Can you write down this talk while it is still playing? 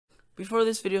Before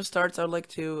this video starts, I would like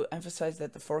to emphasize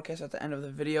that the forecast at the end of the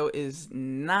video is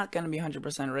not going to be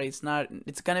 100% right.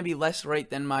 It's going to be less right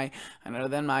than my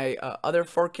other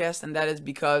forecast, and that is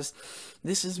because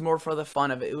this is more for the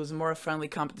fun of it. It was more a friendly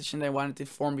competition that I wanted to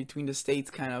form between the states,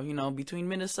 kind of, between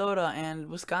Minnesota and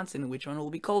Wisconsin, which one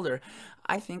will be colder.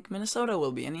 I think Minnesota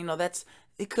will be, and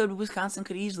Wisconsin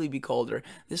could easily be colder.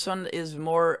 This one is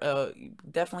more,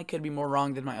 definitely could be more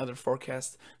wrong than my other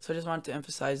forecast. So I just wanted to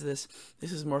emphasize this.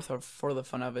 This is more for the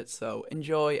fun of it. So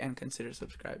enjoy and consider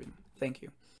subscribing. Thank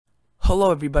you.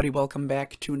 Hello everybody, welcome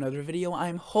back to another video.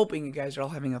 I'm hoping you guys are all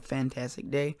having a fantastic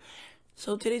day.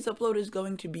 So today's upload is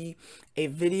going to be a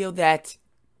video that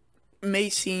may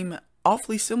seem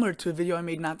awfully similar to a video I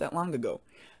made not that long ago.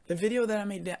 The video that I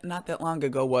made not that long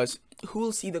ago was who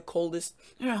will see the coldest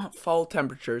fall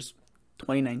temperatures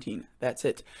 2019. That's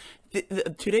it.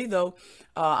 Today though,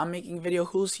 I'm making a video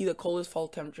who will see the coldest fall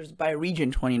temperatures by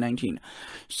region 2019.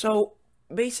 So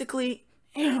basically,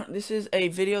 this is a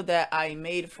video that I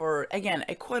made for, again,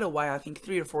 quite a while, I think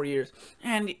 3 or 4 years.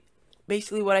 And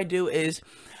basically what I do is,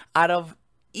 out of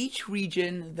each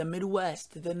region, the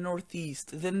Midwest, the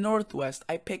Northeast, the Northwest,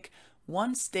 I pick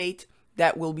one state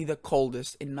that will be the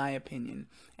coldest, in my opinion,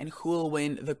 and who will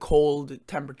win the cold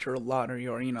temperature lottery,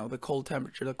 or the cold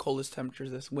temperature, the coldest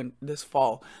temperatures this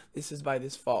fall. This is by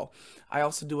this fall. I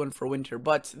also do one for winter,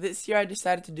 but this year I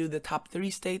decided to do the top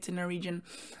 3 states in the region,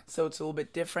 so it's a little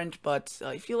bit different. But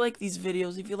if you like these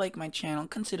videos, if you like my channel,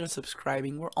 consider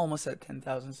subscribing. We're almost at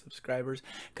 10,000 subscribers,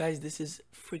 guys. This is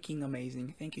freaking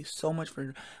amazing. Thank you so much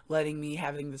for letting me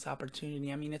having this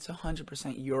opportunity. I mean, it's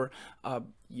 100%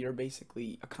 your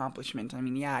basically accomplishment. I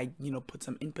mean, yeah, I put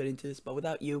some input into this, but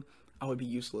without you, I would be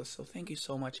useless. So thank you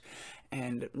so much,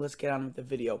 and let's get on with the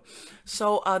video.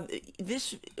 So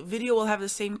this video will have the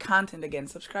same content. Again,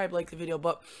 subscribe, like the video,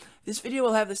 but this video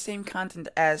will have the same content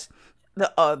as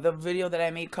the video that I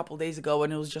made a couple days ago,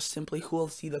 and it was just simply who will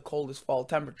see the coldest fall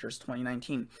temperatures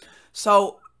 2019.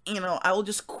 So I will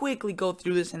just quickly go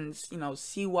through this and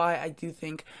see why I do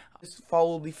think this fall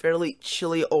will be fairly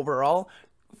chilly overall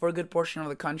for a good portion of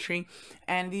the country.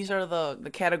 And these are the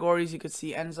categories. You could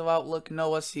see ENSO outlook,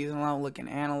 NOAA seasonal outlook, and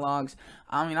analogs.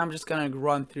 I mean, I'm just gonna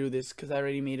run through this because I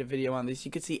already made a video on this. You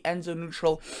could see ENSO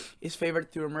neutral is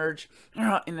favored to emerge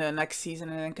in the next season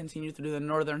and then continue through the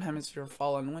northern hemisphere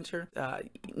fall and winter.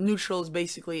 Neutral is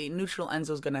basically, neutral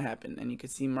ENSO is gonna happen, and you can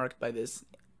see marked by this: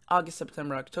 August,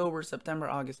 September, October, September,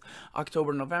 August,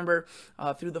 October, November,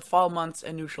 through the fall months,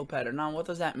 and neutral pattern. Now, what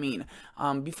does that mean?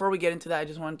 Before we get into that, I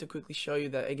just wanted to quickly show you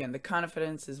that, again, the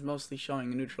confidence is mostly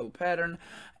showing a neutral pattern.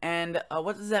 And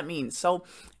what does that mean? So,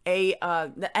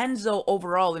 the ENSO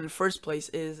overall, in the first place,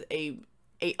 is a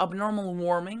abnormal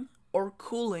warming or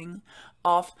cooling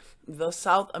off the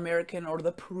South American or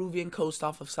the Peruvian coast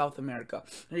off of South America.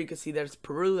 There you can see there's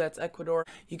Peru, that's Ecuador.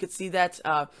 You can see that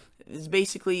is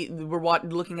basically, we're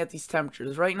looking at these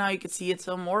temperatures. Right now you can see it's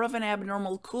more of an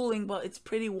abnormal cooling, but it's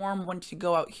pretty warm once you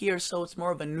go out here, so it's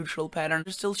more of a neutral pattern.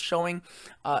 They're still showing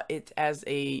it as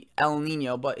a El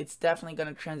Nino, but it's definitely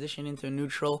going to transition into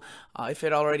neutral. If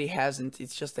it already hasn't,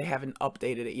 it's just they haven't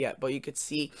updated it yet. But you could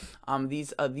see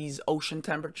these ocean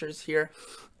temperatures here.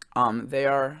 They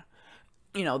are,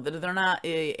 they're not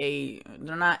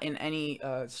they're not in any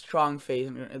strong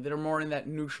phase. They're more in that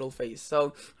neutral phase.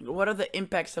 So what are the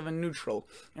impacts of a neutral?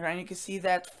 And you can see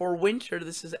that for winter,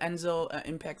 this is ENSO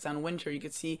impacts on winter. You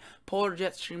can see polar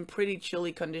jet stream, pretty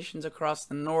chilly conditions across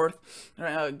the north.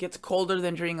 Gets colder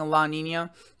than during a La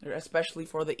Nina, especially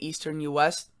for the eastern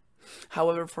US.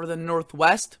 However, for the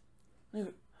northwest,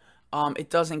 it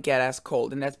doesn't get as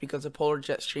cold, and that's because the polar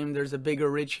jet stream, there's a bigger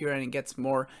ridge here, and it gets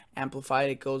more amplified.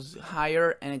 It goes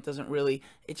higher, and it doesn't really,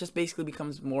 it just basically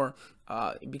becomes more,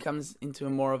 it becomes into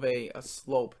more of a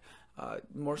slope,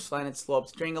 more slanted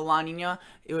slopes. During a La Nina,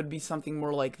 it would be something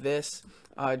more like this.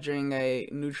 During a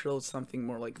neutral, something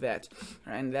more like that,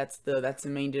 and that's the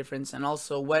main difference. And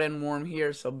also wet and warm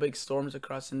here, so big storms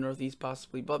across the northeast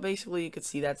possibly. But basically, you could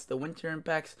see that's the winter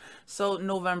impacts. So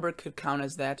November could count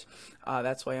as that.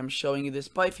 That's why I'm showing you this.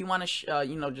 But if you want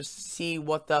to, just see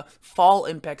what the fall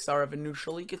impacts are of a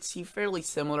neutral, you could see fairly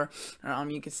similar.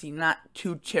 You could see not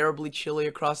too terribly chilly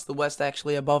across the west,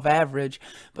 actually above average.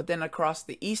 But then across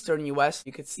the eastern U.S.,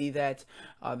 you could see that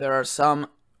there are some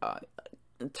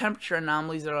temperature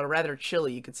anomalies that are rather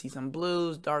chilly. You could see some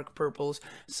blues, dark purples.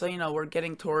 So, we're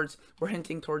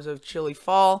hinting towards a chilly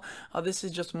fall. This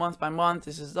is just month by month.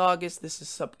 This is August, this is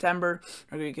September.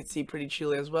 You can see pretty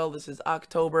chilly as well. This is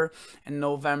October and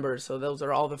November. So those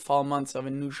are all the fall months of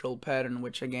a neutral pattern,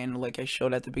 which again, like I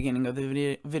showed at the beginning of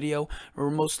the video, we're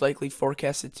most likely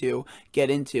forecasted to get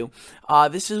into.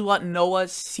 This is what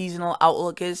NOAA's seasonal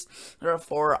outlook is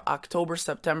for August,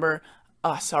 September,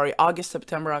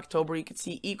 October. You can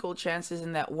see equal chances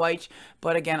in that white,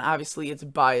 but again, obviously it's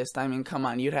biased. I mean, come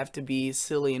on, you'd have to be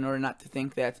silly in order not to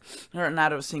think that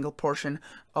not a single portion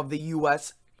of the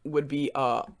U.S. would be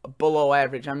below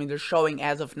average. I mean, they're showing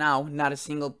as of now, not a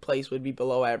single place would be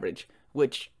below average,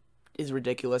 which is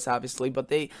ridiculous, obviously. But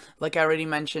they, like I already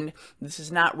mentioned, this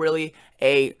is not really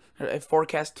a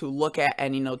forecast to look at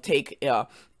and take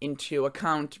into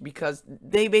account, because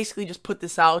they basically just put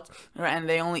this out and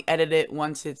they only edit it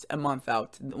once it's a month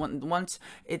out. Once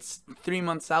it's 3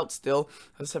 months out still,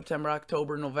 September,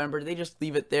 October, November, they just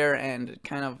leave it there and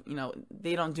kind of,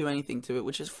 they don't do anything to it,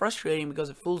 which is frustrating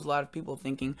because it fools a lot of people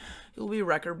thinking it'll be a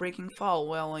record-breaking fall.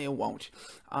 Well, it won't.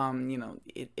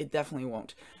 It definitely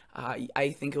won't.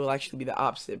 I think it will actually be the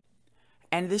opposite.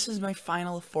 And this is my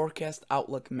final forecast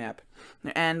outlook map.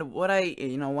 And what I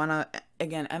want to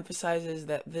again emphasize is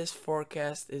that this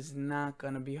forecast is not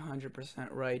going to be 100%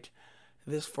 right.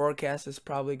 This forecast is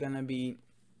probably going to be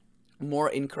more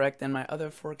incorrect than my other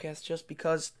forecast, just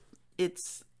because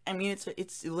it's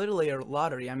literally a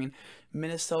lottery. I mean,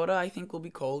 Minnesota I think will be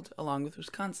cold along with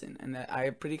Wisconsin, and that I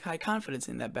have pretty high confidence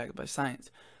in that, backed by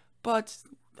science. But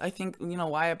I think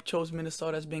why I chose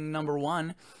Minnesota as being number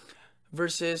one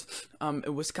versus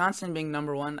Wisconsin being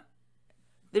number one,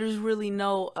 there's really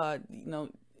no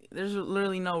there's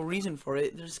literally no reason for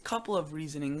it. There's a couple of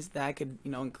reasonings that I could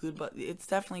include, but it's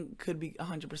definitely could be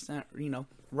 100%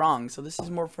 wrong. So this is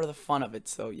more for the fun of it.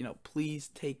 So please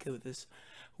take this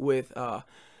with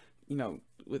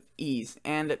with ease.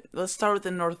 And let's start with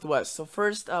the Northwest. So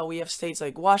first we have states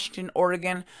like Washington,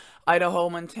 Oregon, Idaho,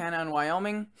 Montana, and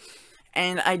Wyoming.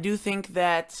 And I do think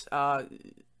that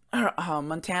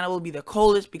Montana will be the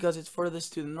coldest because it's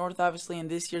furthest to the north, obviously, and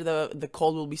this year the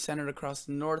cold will be centered across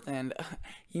the north. And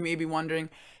you may be wondering,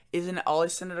 isn't it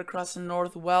always centered across the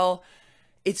north? Well,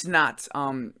 it's not.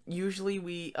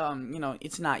 Usually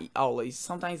it's not always.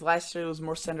 Sometimes last year it was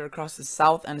more centered across the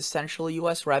south and the central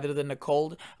U.S. rather than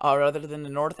the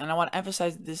north. And I want to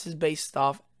emphasize that this is based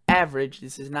off average.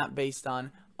 This is not based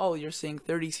on, oh, you're seeing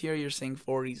 30s here, you're seeing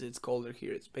 40s, it's colder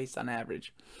here. It's based on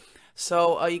average.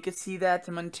 So you could see that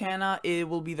Montana, it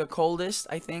will be the coldest,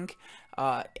 I think,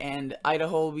 and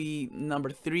Idaho will be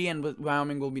number 3, and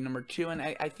Wyoming will be number 2. And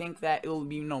I think that it will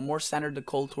be more centered the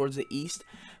cold towards the east.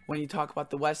 When you talk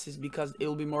about the west, is because it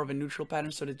will be more of a neutral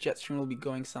pattern, so the jet stream will be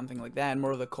going something like that, and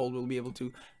more of the cold will be able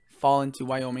to fall into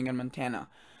Wyoming and Montana.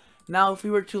 Now, if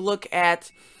we were to look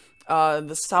at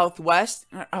the southwest,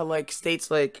 like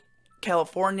states like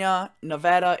California,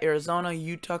 Nevada, Arizona,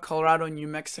 Utah, Colorado, and New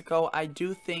Mexico, I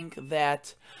do think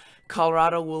that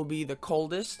Colorado will be the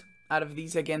coldest out of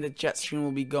these. Again, the jet stream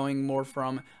will be going more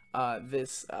from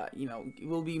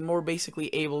will be more basically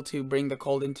able to bring the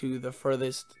cold into the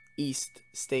furthest east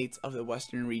states of the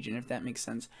western region, if that makes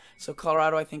sense. So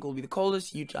Colorado, I think, will be the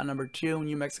coldest, Utah number 2,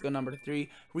 New Mexico number 3.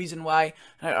 Reason why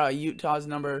Utah is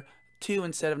number 2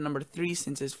 instead of number 3,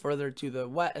 since it's further to the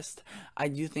west, I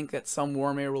do think that some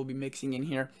warm air will be mixing in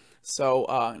here. So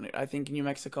I think New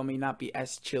Mexico may not be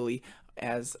as chilly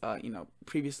as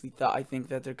previously thought. I think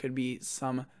that there could be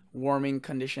some warming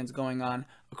conditions going on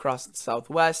across the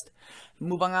southwest.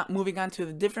 Moving on to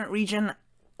the different region,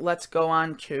 let's go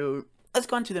on to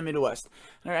the Midwest.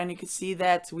 All right, and you can see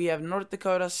that we have North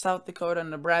Dakota, South Dakota,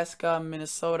 Nebraska,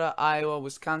 Minnesota, Iowa,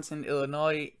 Wisconsin,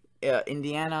 Illinois,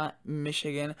 Indiana,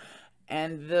 Michigan,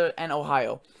 and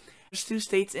Ohio. There's 2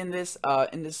 states in this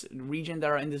region that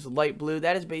are in this light blue.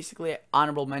 That is basically an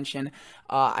honorable mention.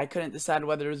 I couldn't decide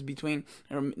whether it was between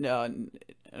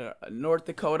North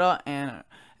Dakota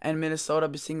and Minnesota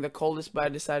being the coldest, but I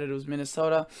decided it was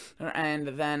Minnesota, and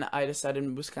then I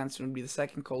decided Wisconsin would be the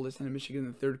second coldest and Michigan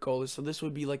the third coldest. So this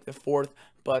would be like the 4th,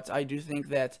 but I do think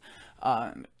that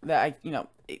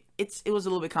it was a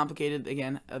little bit complicated.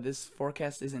 Again, this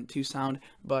forecast isn't too sound,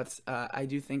 but I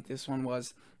do think this one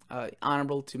was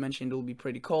honorable to mention. It will be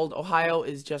pretty cold. Ohio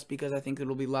is just because I think there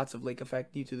will be lots of lake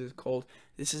effect due to this cold.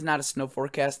 This is not a snow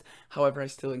forecast, however, I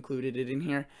still included it in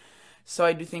here. So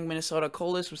I do think Minnesota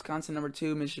coldest, Wisconsin number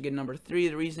 2, Michigan number 3.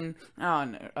 The reason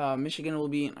Michigan will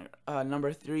be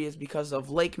number 3 is because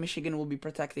of Lake Michigan will be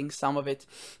protecting some of it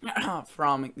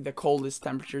from the coldest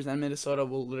temperatures, and Minnesota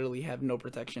will literally have no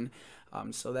protection.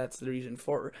 So that's the reason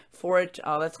for it.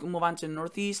 Let's move on to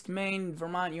Northeast, Maine,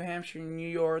 Vermont, New Hampshire, New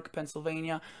York,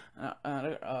 Pennsylvania,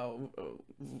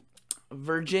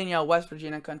 Virginia, West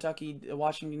Virginia, Kentucky,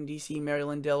 Washington, D.C.,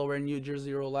 Maryland, Delaware, New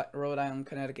Jersey, Rhode Island,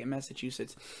 Connecticut,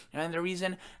 Massachusetts. And the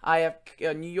reason I have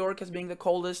New York as being the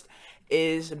coldest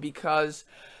is because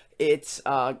it's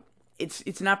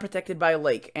not protected by a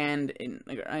lake, and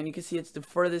you can see it's the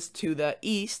furthest to the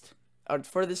east, or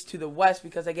furthest to the west,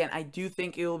 because again, I do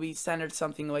think it will be centered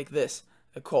something like this.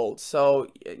 The cold. So,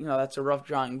 that's a rough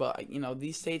drawing, but,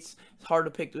 these states, it's hard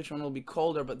to pick which one will be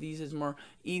colder, but these is more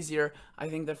easier. I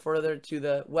think that further to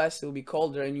the west, it will be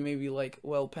colder, and you may be like,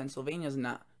 well, Pennsylvania's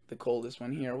not the coldest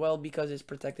one here. Well, because it's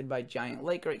protected by a giant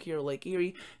lake right here, Lake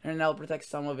Erie, and that'll protect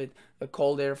some of it, the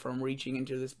cold air, from reaching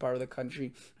into this part of the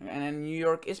country. And then New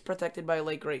York is protected by a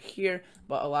lake right here,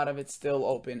 but a lot of it's still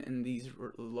open in these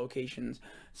locations.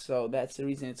 So that's the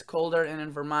reason it's colder. And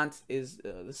then Vermont is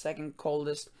the second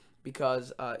coldest,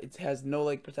 because it has no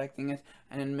lake protecting it,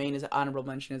 and then Maine is an honorable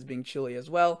mention as being chilly as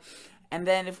well. And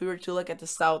then if we were to look at the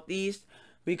southeast,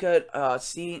 we could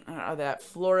see that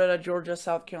Florida, Georgia,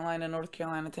 South Carolina, North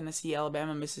Carolina, Tennessee,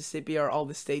 Alabama, Mississippi are all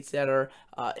the states that are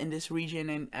in this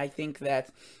region, and I think that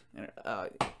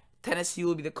Tennessee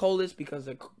will be the coldest because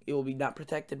it will be not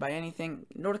protected by anything.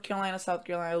 North Carolina, South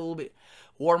Carolina, a little bit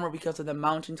warmer because of the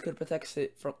mountains could protect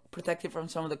it from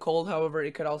some of the cold. However,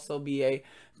 it could also be a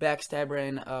backstabber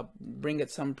and bring it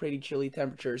some pretty chilly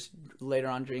temperatures later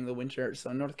on during the winter.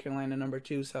 So North Carolina number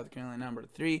 2, South Carolina number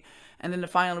 3, and then the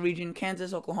final region: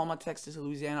 Kansas, Oklahoma, Texas,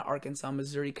 Louisiana, Arkansas,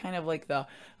 Missouri, kind of like the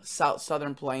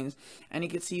southern plains. And you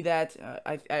can see that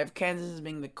I have Kansas as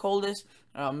being the coldest,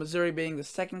 Missouri being the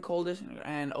second coldest,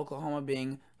 and Oklahoma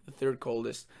being the third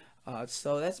coldest.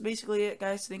 So that's basically it,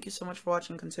 guys. Thank you so much for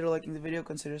watching. Consider liking the video,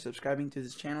 consider subscribing to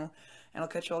this channel, and I'll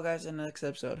catch you all guys in the next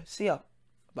episode. See ya.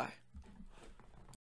 Bye.